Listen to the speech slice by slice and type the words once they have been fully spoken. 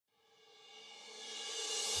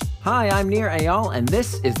Hi, I'm Nir Eyal, and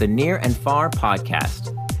this is the Near and Far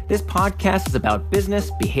podcast. This podcast is about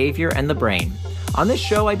business, behavior, and the brain. On this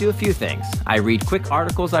show, I do a few things. I read quick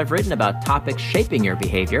articles I've written about topics shaping your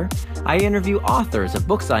behavior. I interview authors of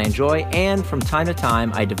books I enjoy, and from time to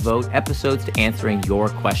time, I devote episodes to answering your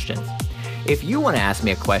questions. If you want to ask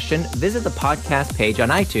me a question, visit the podcast page on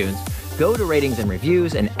iTunes, go to ratings and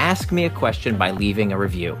reviews, and ask me a question by leaving a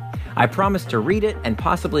review. I promise to read it and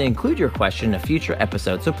possibly include your question in a future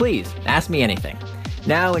episode, so please ask me anything.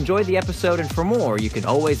 Now enjoy the episode, and for more, you can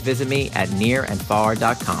always visit me at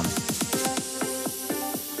nearandfar.com.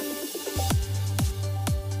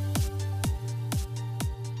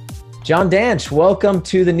 John Danch, welcome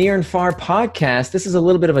to the Near and Far podcast. This is a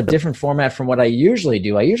little bit of a different format from what I usually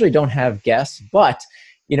do. I usually don't have guests, but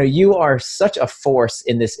you are such a force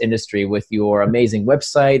in this industry with your amazing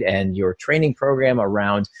website and your training program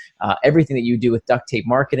around everything that you do with duct tape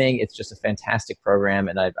marketing. It's just a fantastic program,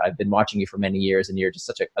 and I've been watching you for many years, and you're just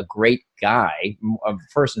such a great guy,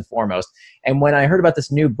 first and foremost. And when I heard about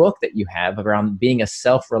this new book that you have around being a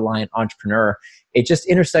self-reliant entrepreneur, it just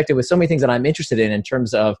intersected with so many things that I'm interested in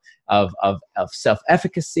terms of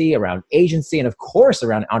self-efficacy, around agency, and of course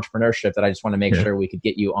around entrepreneurship, that I just want to make sure we could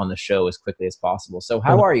get you on the show as quickly as possible. So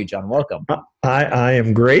how are you, John? Welcome. I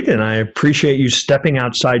am great, and I appreciate you stepping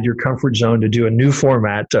outside your comfort zone to do a new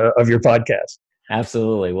format of your podcast.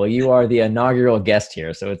 Absolutely. Well, you are the inaugural guest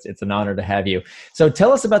here, so it's an honor to have you. So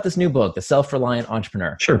tell us about this new book, The Self-Reliant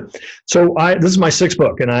Entrepreneur. Sure. So this is my sixth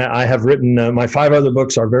book, and I have written, my five other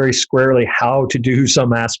books are very squarely how to do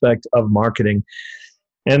some aspect of marketing.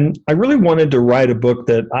 And I really wanted to write a book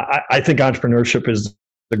that I think entrepreneurship is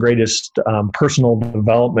the greatest personal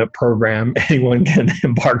development program anyone can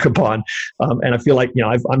embark upon. And I feel like,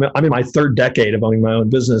 I'm in my third decade of owning my own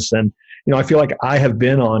business, and I feel like I have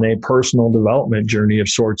been on a personal development journey of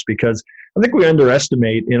sorts, because I think we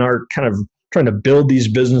underestimate in our kind of trying to build these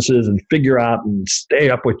businesses and figure out and stay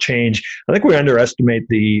up with change. I think we underestimate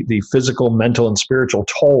the physical, mental, and spiritual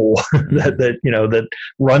toll that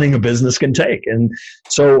running a business can take. And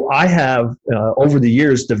so I have over the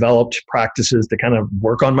years developed practices to kind of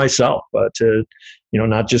work on myself, to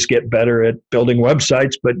not just get better at building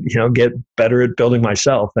websites, but get better at building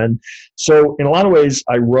myself. And so in a lot of ways,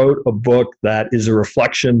 I wrote a book that is a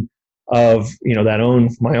reflection of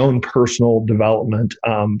my own personal development,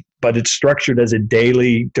 but it's structured as a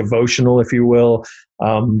daily devotional, if you will,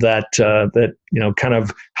 that kind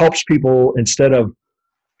of helps people, instead of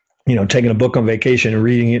taking a book on vacation and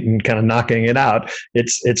reading it and kind of knocking it out.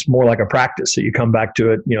 It's more like a practice that you come back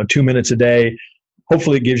to it 2 minutes a day.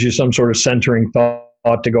 Hopefully it gives you some sort of centering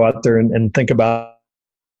thought to go out there and think about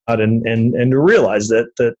and to realize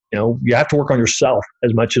that you have to work on yourself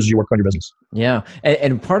as much as you work on your business. Yeah.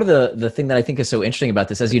 And part of the thing that I think is so interesting about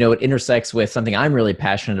this, as you know, it intersects with something I'm really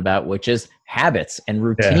passionate about, which is habits and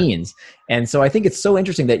routines. Yeah. And so I think it's so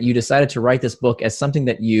interesting that you decided to write this book as something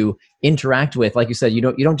that you interact with. Like you said, you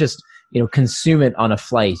don't just consume it on a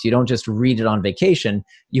flight. You don't just read it on vacation.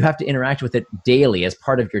 You have to interact with it daily as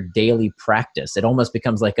part of your daily practice. It almost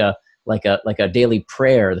becomes like a daily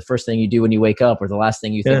prayer, the first thing you do when you wake up or the last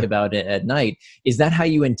thing you think about it at night. Is that how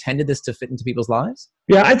you intended this to fit into people's lives?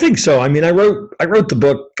 Yeah, I think so. I mean, I wrote the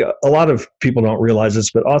book. A lot of people don't realize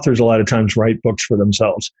this, but authors a lot of times write books for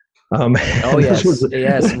themselves.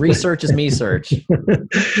 Yes. Research is me search.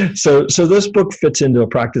 So this book fits into a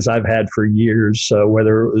practice I've had for years.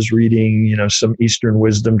 Whether it was reading, some Eastern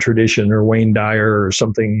wisdom tradition or Wayne Dyer or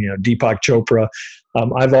something, Deepak Chopra.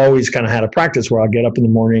 I've always kind of had a practice where I'll get up in the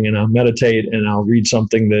morning and I'll meditate and I'll read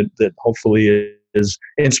something that hopefully is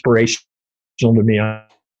inspirational to me. I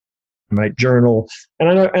might journal,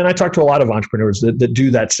 and I talk to a lot of entrepreneurs that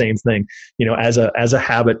do that same thing, as a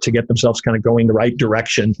habit to get themselves kind of going the right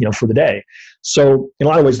direction, for the day. So in a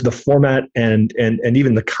lot of ways, the format and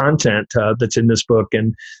even the content that's in this book,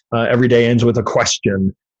 and every day ends with a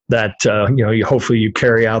question that hopefully you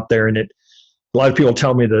carry out there, and it. A lot of people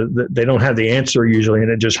tell me that they don't have the answer usually, and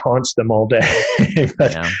it just haunts them all day.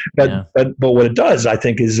 But what it does, I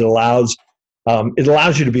think, is it allows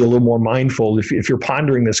you to be a little more mindful. If you're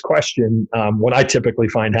pondering this question, what I typically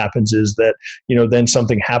find happens is that then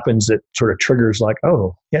something happens that sort of triggers, like,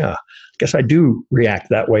 oh yeah, I guess I do react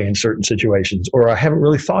that way in certain situations, or I haven't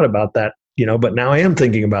really thought about that, but now I am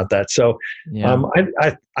thinking about that. So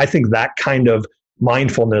I think that kind of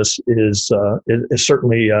mindfulness is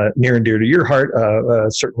certainly near and dear to your heart,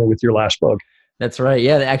 certainly with your last book. That's right.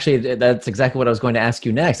 Yeah, actually, that's exactly what I was going to ask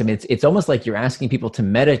you next. I mean, it's almost like you're asking people to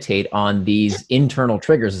meditate on these internal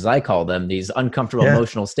triggers, as I call them, these uncomfortable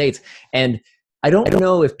emotional states. And I don't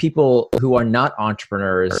know if people who are not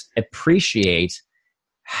entrepreneurs appreciate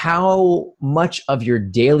how much of your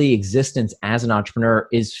daily existence as an entrepreneur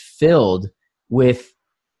is filled with,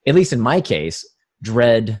 at least in my case,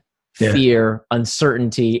 dread, fear,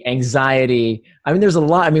 uncertainty, anxiety. I mean, there's a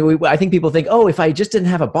lot. I mean, I think people think, oh, if I just didn't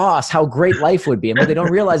have a boss, how great life would be. And what they don't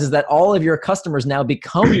realize is that all of your customers now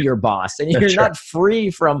become your boss, and you're not free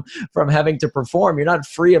from having to perform. You're not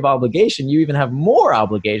free of obligation. You even have more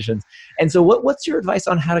obligations. And so what's your advice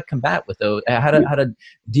on how to combat with those, how to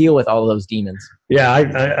deal with all of those demons? Yeah,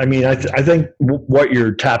 I mean, I think what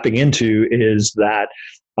you're tapping into is that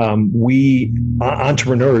we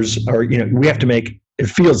entrepreneurs are, we have to make, it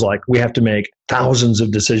feels like we have to make thousands of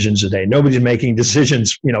decisions a day. Nobody's making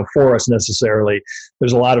decisions, for us necessarily.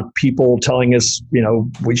 There's a lot of people telling us,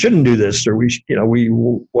 we shouldn't do this, or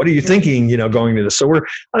what are you thinking, going to this? So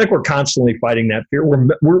I think we're constantly fighting that fear.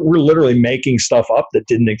 We're literally making stuff up that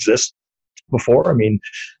didn't exist before. I mean,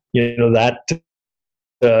 that,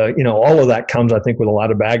 all of that comes, I think, with a lot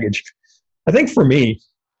of baggage. I think for me,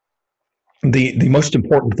 the most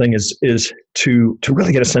important thing is to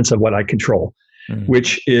really get a sense of what I control,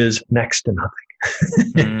 which is next to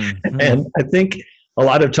nothing. And I think a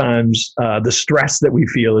lot of times the stress that we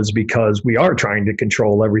feel is because we are trying to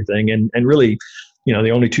control everything. And really, the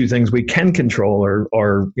only two things we can control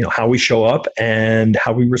are how we show up and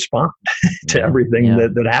how we respond to everything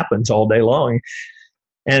that happens all day long.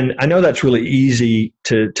 And I know that's really easy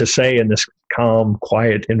to say in this calm,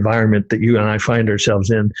 quiet environment that you and I find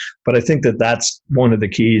ourselves in. But I think that that's one of the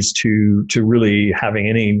keys to really having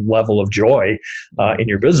any level of joy in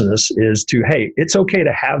your business is to, hey, it's okay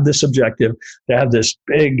to have this objective, to have this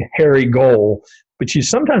big, hairy goal, but you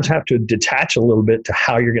sometimes have to detach a little bit to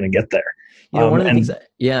how you're going to get there. One of the things,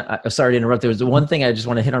 sorry to interrupt. There was one thing I just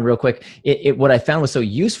want to hit on real quick. What I found was so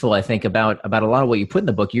useful, I think, about a lot of what you put in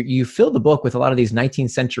the book. You fill the book with a lot of these 19th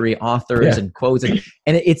century authors and quotes. And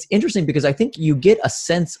it's interesting because I think you get a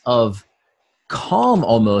sense of calm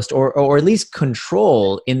almost, or at least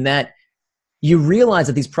control, in that you realize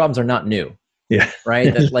that these problems are not new. Yeah. Right.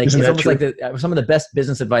 It's almost like some of the best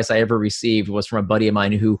business advice I ever received was from a buddy of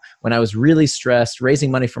mine who, when I was really stressed, raising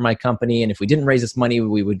money for my company, and if we didn't raise this money,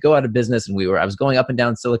 we would go out of business. And I was going up and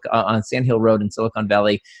down on Sand Hill Road in Silicon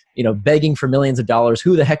Valley, begging for millions of dollars.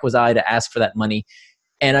 Who the heck was I to ask for that money?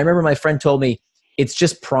 And I remember my friend told me, it's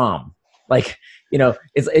just prom.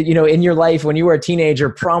 It's, in your life when you were a teenager,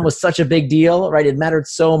 prom was such a big deal, right? It mattered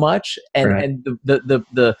so much. And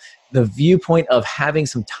the viewpoint of having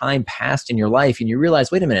some time passed in your life, and you realize,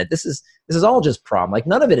 wait a minute, this is all just prom. Like,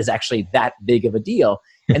 none of it is actually that big of a deal.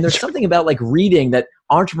 And there's something about reading that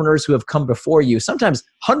entrepreneurs who have come before you, sometimes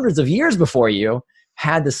hundreds of years before you,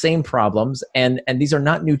 had the same problems, and these are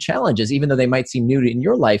not new challenges, even though they might seem new in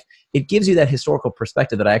your life. It gives you that historical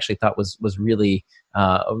perspective that I actually thought was really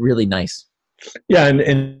really nice. Yeah, and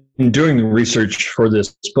in doing the research for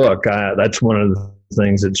this book, that's one of the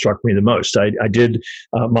things that struck me the most. I did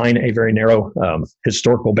mine a very narrow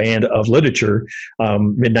historical band of literature,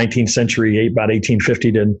 mid-19th century, about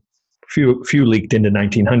 1850 to few leaked into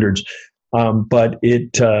 1900s. But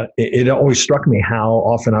it always struck me how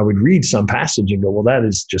often I would read some passage and go, well, that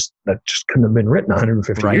just couldn't have been written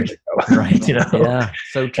 150 years ago. Right. Yeah,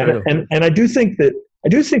 so true. And I do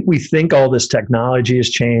think we think all this technology has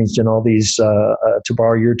changed, and all these, to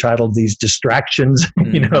borrow your title, these distractions,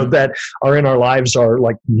 that are in our lives are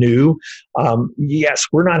new. Yes,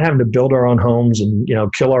 we're not having to build our own homes and,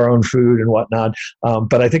 kill our own food and whatnot.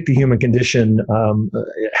 But I think the human condition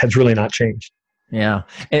has really not changed. Yeah.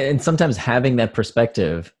 And sometimes having that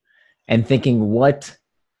perspective and thinking what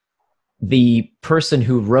the person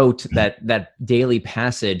who wrote that daily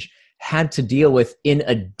passage had to deal with in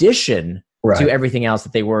addition to everything else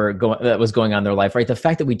that that was going on in their life, right? The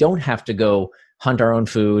fact that we don't have to go hunt our own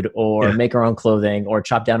food or make our own clothing or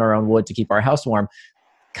chop down our own wood to keep our house warm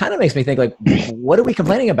kind of makes me think, what are we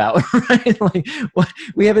complaining about? Right?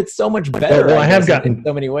 We have it so much better. Well, I have gotten in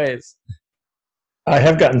so many ways. I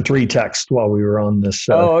have gotten 3 texts while we were on this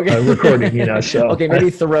recording, so. Okay,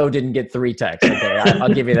 maybe Thoreau didn't get 3 texts. Okay,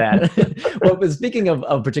 I'll give you that. Well, but speaking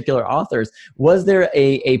of particular authors, was there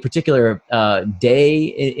a particular day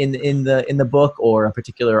in the book, or a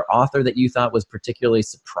particular author that you thought was particularly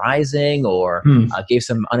surprising, or gave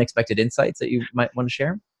some unexpected insights that you might want to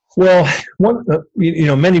share? Well,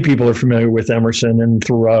 many people are familiar with Emerson and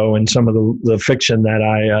Thoreau and some of the fiction that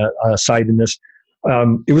I cite in this.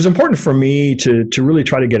 It was important for me to really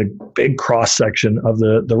try to get a big cross section of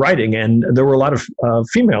the writing, and there were a lot of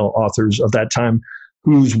female authors of that time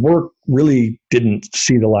whose work really didn't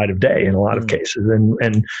see the light of day in a lot of cases,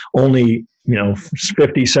 and only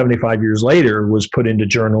 50, 75 years later was put into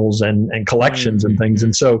journals and collections and things.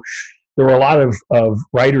 And so there were a lot of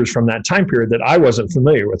writers from that time period that I wasn't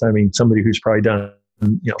familiar with. I mean, somebody who's probably done,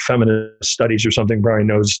 feminist studies or something probably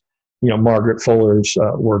knows, Margaret Fuller's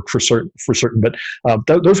work for certain. But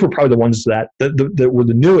those were probably the ones that were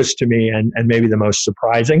the newest to me and maybe the most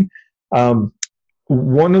surprising.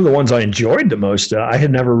 One of the ones I enjoyed the most, I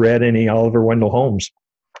had never read any Oliver Wendell Holmes.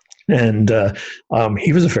 And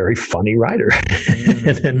he was a very funny writer.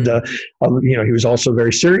 And he was also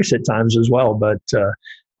very serious at times as well. But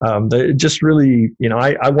it just really,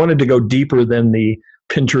 I wanted to go deeper than the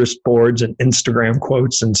Pinterest boards and Instagram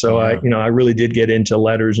quotes. And so I really did get into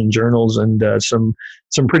letters and journals and some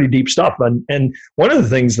pretty deep stuff. And one of the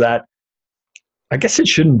things that I guess it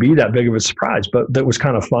shouldn't be that big of a surprise, but that was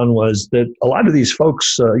kind of fun was that a lot of these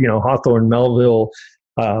folks, Hawthorne, Melville,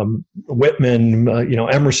 Whitman,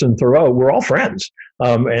 Emerson, Thoreau, were all friends.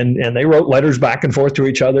 And they wrote letters back and forth to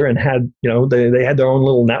each other and had, they had their own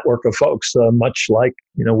little network of folks, much like,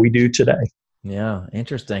 we do today. Yeah,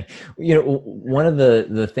 interesting. One of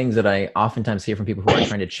the things that I oftentimes hear from people who are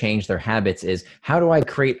trying to change their habits is, how do I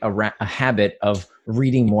create a habit of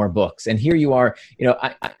reading more books? And here you are.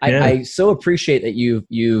 I so appreciate that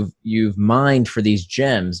you've mined for these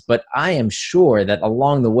gems, but I am sure that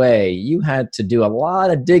along the way you had to do a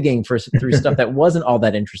lot of digging through stuff that wasn't all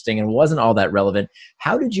that interesting and wasn't all that relevant.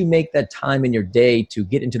 How did you make that time in your day to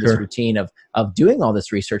get into this routine of doing all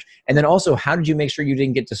this research? And then also, how did you make sure you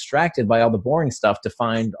didn't get distracted by all the boring stuff to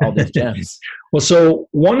find all these gems? Well, so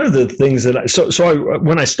one of the things that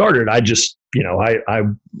when I started, I just, I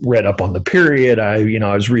read up on the period. I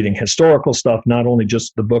was reading historical stuff, not only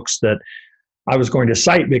just the books that I was going to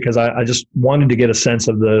cite, because I just wanted to get a sense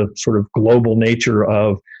of the sort of global nature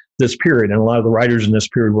of this period. And a lot of the writers in this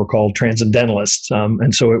period were called transcendentalists.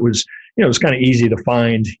 And so it was kind of easy to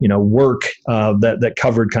find, work that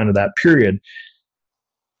covered kind of that period.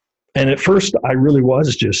 And at first, I really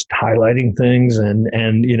was just highlighting things, and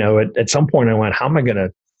at some point, I went, "How am I going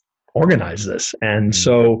to organize this?" And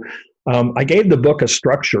so I gave the book a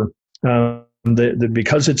structure.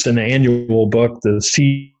 Because it's an annual book, the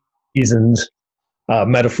seasons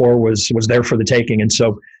metaphor was there for the taking. And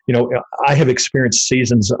so, I have experienced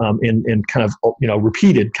seasons in kind of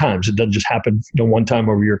repeated times. It doesn't just happen one time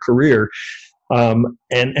over your career.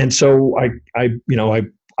 And so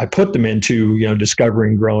I put them into,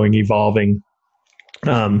 discovering, growing, evolving.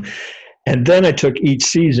 And then I took each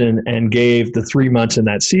season and gave the 3 months in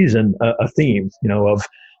that season a theme, of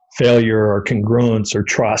failure or congruence or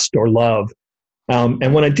trust or love.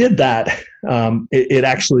 And when I did that, it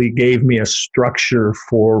actually gave me a structure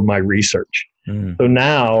for my research. So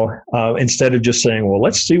now, instead of just saying, well,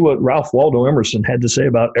 let's see what Ralph Waldo Emerson had to say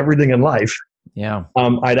about everything in life. Yeah.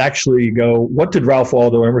 I'd actually go, what did Ralph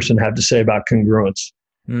Waldo Emerson have to say about congruence?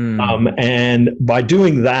 And by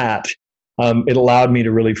doing that, it allowed me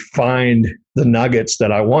to really find the nuggets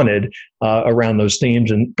that I wanted around those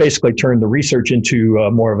themes, and basically turn the research into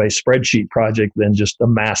more of a spreadsheet project than just a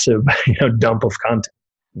massive dump of content.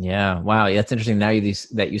 Yeah. Wow. That's interesting. Now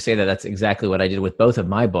that you say that, that's exactly what I did with both of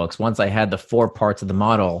my books. Once I had the 4 parts of the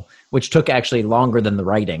model, which took actually longer than the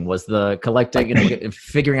writing, was the collecting,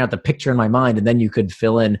 figuring out the picture in my mind, and then you could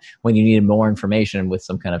fill in when you needed more information with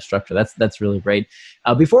some kind of structure. That's really great.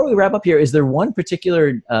 Before we wrap up here, is there one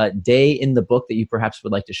particular day in the book that you perhaps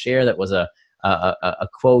would like to share that was a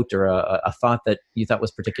quote or a thought that you thought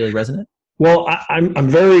was particularly resonant? Well,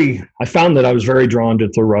 I found that I was very drawn to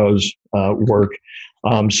Thoreau's work.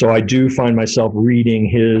 So I do find myself reading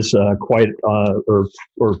his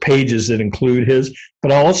or pages that include his,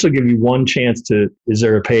 but I'll also give you one chance is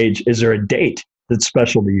there a date that's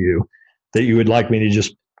special to you that you would like me to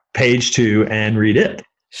just page to and read it?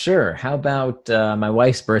 Sure. How about my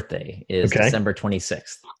wife's birthday is December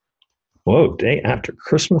 26th. Whoa, day after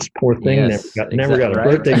Christmas. Poor thing. Yes, never got a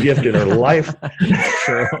birthday gift in her life.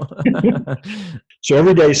 True. So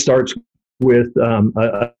every day starts with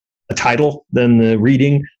a title, then the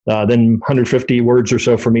reading, then 150 words or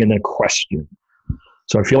so for me, and then a question.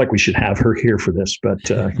 So I feel like we should have her here for this, but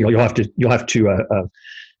you'll have to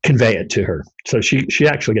convey it to her. So she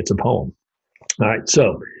actually gets a poem. All right.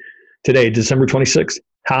 So today, December 26th,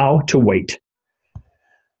 how to wait.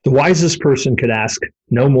 The wisest person could ask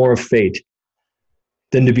no more of fate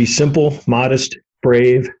than to be simple, modest,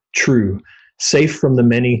 brave, true, safe from the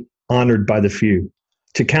many, honored by the few,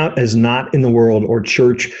 to count as not in the world or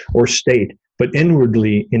church or state, but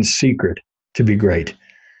inwardly in secret to be great,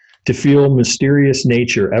 to feel mysterious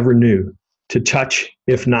nature ever new, to touch,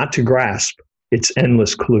 if not to grasp, its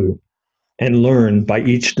endless clue, and learn by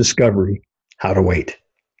each discovery how to wait.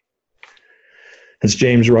 That's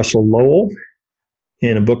James Russell Lowell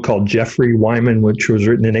in a book called Jeffrey Wyman, which was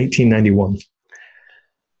written in 1891.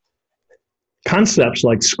 Concepts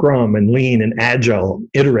like Scrum and Lean and Agile,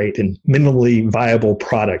 iterate, and minimally viable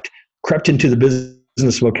product crept into the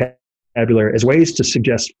business vocabulary as ways to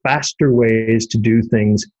suggest faster ways to do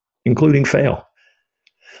things, including fail.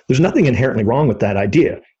 There's nothing inherently wrong with that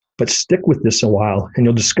idea, but stick with this a while and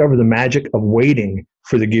you'll discover the magic of waiting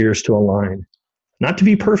for the gears to align. Not to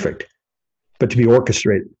be perfect, but to be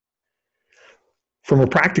orchestrated. From a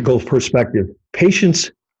practical perspective,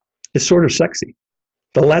 patience is sort of sexy.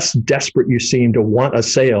 The less desperate you seem to want a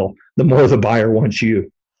sale, the more the buyer wants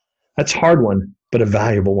you. That's a hard one, but a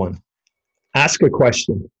valuable one. Ask a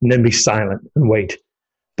question and then be silent and wait.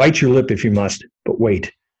 Bite your lip if you must, but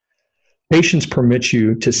wait. Patience permits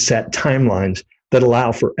you to set timelines that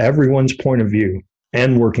allow for everyone's point of view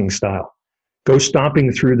and working style. Go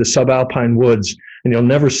stomping through the subalpine woods and you'll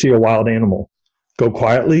never see a wild animal. Go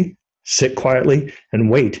quietly, sit quietly,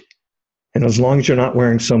 and wait. And as long as you're not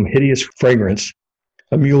wearing some hideous fragrance,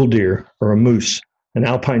 a mule deer or a moose, an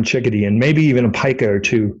alpine chickadee, and maybe even a pika or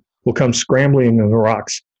two will come scrambling in the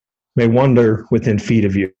rocks, may wander within feet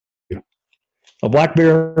of you. A black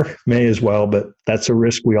bear may as well, but that's a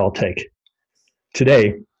risk we all take.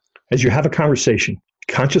 Today, as you have a conversation,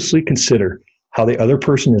 consciously consider how the other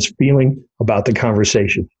person is feeling about the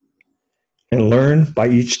conversation and learn by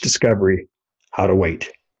each discovery how to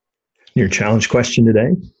wait. Your challenge question today: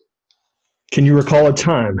 can you recall a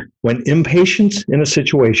time when impatience in a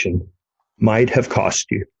situation might have cost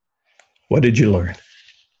you? What did you learn?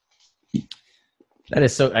 That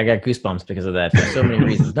is so, I got goosebumps because of that for so many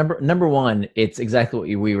reasons. Number one, it's exactly what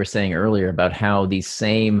we were saying earlier about how these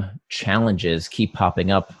same challenges keep popping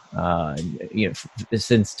up,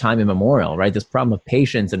 since time immemorial, right? This problem of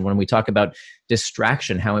patience. And when we talk about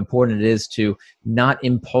distraction, how important it is to not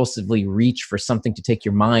impulsively reach for something to take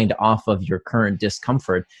your mind off of your current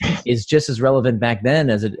discomfort is just as relevant back then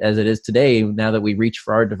as it is today, now that we reach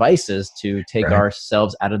for our devices to take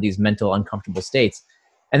ourselves out of these mental uncomfortable states.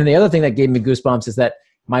 And then the other thing that gave me goosebumps is that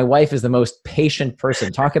my wife is the most patient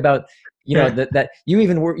person. Talk about, that you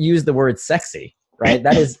even use the word sexy, right?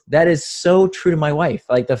 That is so true to my wife.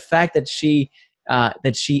 Like the fact that she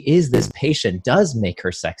is this patient does make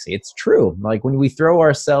her sexy. It's true. Like when we throw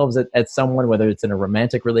ourselves at someone, whether it's in a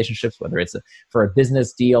romantic relationship, whether it's for a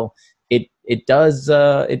business deal, it does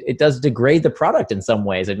degrade the product in some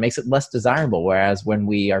ways. It makes it less desirable. Whereas when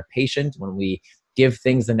we are patient, when we give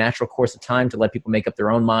things the natural course of time to let people make up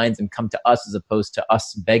their own minds and come to us as opposed to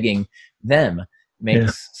us begging them,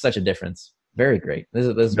 makes such a difference. Very great. This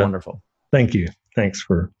is wonderful. Thank you. Thanks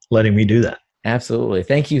for letting me do that. Absolutely.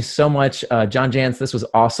 Thank you so much, John Jantsch. This was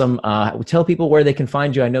awesome. Tell people where they can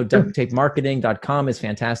find you. I know ducttapemarketing.com is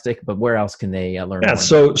fantastic, but where else can they learn more?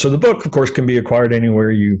 So the book, of course, can be acquired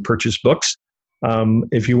anywhere you purchase books.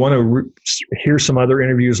 If you want to hear some other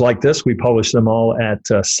interviews like this, we publish them all at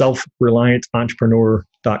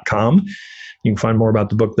selfreliantentrepreneur.com. You can find more about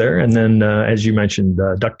the book there. And then, as you mentioned,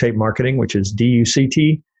 Duct Tape Marketing, which is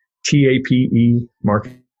DUCTTAPE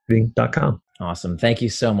marketing.com. Awesome. Thank you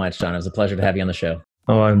so much, John. It was a pleasure to have you on the show.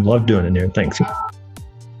 Oh, I love doing it, Near. Thanks.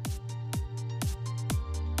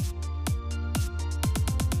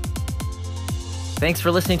 Thanks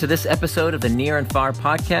for listening to this episode of the Near and Far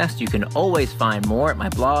podcast. You can always find more at my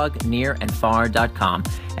blog, nearandfar.com.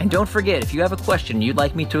 And don't forget, if you have a question you'd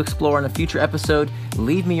like me to explore in a future episode,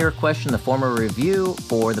 leave me your question in the form of a review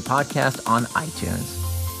for the podcast on iTunes.